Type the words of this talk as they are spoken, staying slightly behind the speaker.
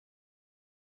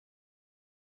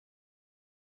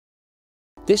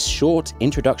This short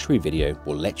introductory video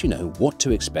will let you know what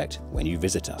to expect when you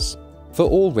visit us. For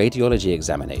all radiology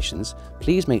examinations,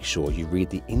 please make sure you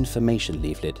read the information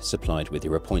leaflet supplied with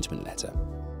your appointment letter.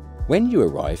 When you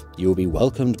arrive, you will be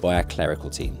welcomed by our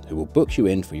clerical team who will book you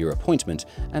in for your appointment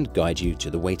and guide you to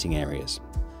the waiting areas.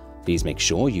 Please make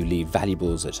sure you leave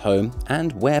valuables at home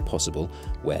and, where possible,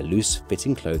 wear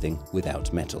loose-fitting clothing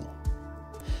without metal.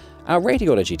 Our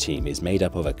radiology team is made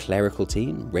up of a clerical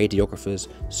team, radiographers,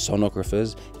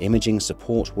 sonographers, imaging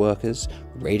support workers,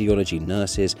 radiology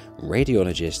nurses,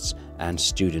 radiologists, and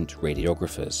student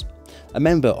radiographers. A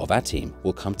member of our team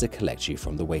will come to collect you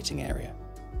from the waiting area.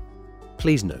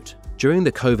 Please note, during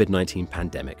the COVID-19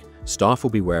 pandemic, staff will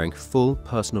be wearing full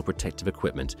personal protective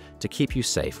equipment to keep you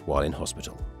safe while in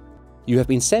hospital. You have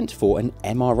been sent for an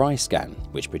MRI scan,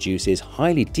 which produces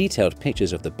highly detailed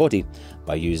pictures of the body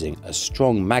by using a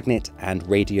strong magnet and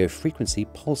radio frequency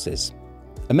pulses.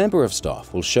 A member of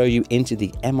staff will show you into the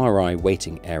MRI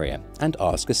waiting area and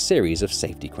ask a series of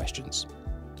safety questions.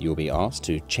 You will be asked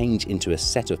to change into a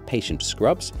set of patient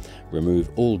scrubs, remove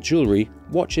all jewellery,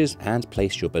 watches, and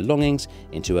place your belongings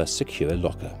into a secure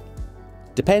locker.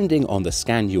 Depending on the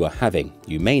scan you are having,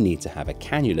 you may need to have a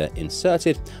cannula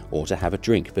inserted or to have a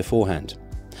drink beforehand.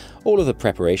 All of the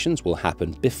preparations will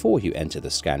happen before you enter the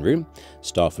scan room.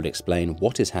 Staff will explain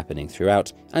what is happening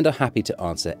throughout and are happy to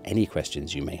answer any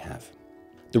questions you may have.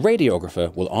 The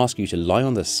radiographer will ask you to lie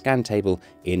on the scan table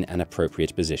in an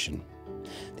appropriate position.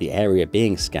 The area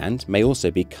being scanned may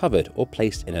also be covered or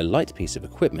placed in a light piece of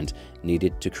equipment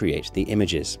needed to create the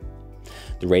images.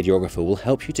 The radiographer will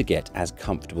help you to get as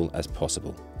comfortable as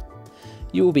possible.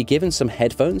 You will be given some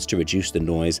headphones to reduce the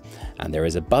noise, and there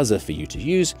is a buzzer for you to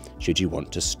use should you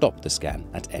want to stop the scan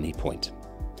at any point.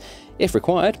 If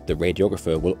required, the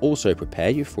radiographer will also prepare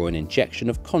you for an injection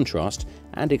of contrast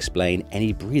and explain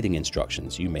any breathing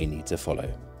instructions you may need to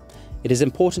follow. It is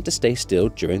important to stay still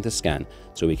during the scan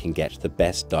so we can get the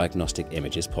best diagnostic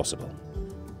images possible.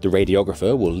 The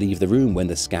radiographer will leave the room when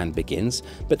the scan begins,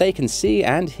 but they can see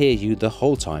and hear you the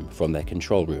whole time from their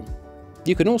control room.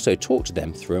 You can also talk to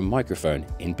them through a microphone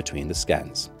in between the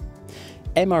scans.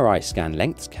 MRI scan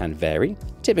lengths can vary,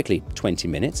 typically 20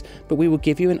 minutes, but we will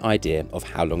give you an idea of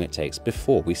how long it takes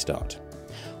before we start.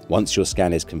 Once your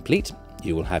scan is complete,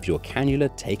 you will have your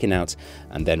cannula taken out,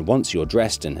 and then once you're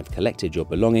dressed and have collected your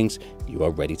belongings, you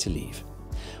are ready to leave.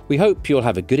 We hope you'll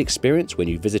have a good experience when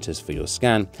you visit us for your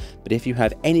scan, but if you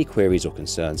have any queries or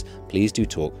concerns, please do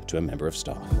talk to a member of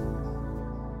staff.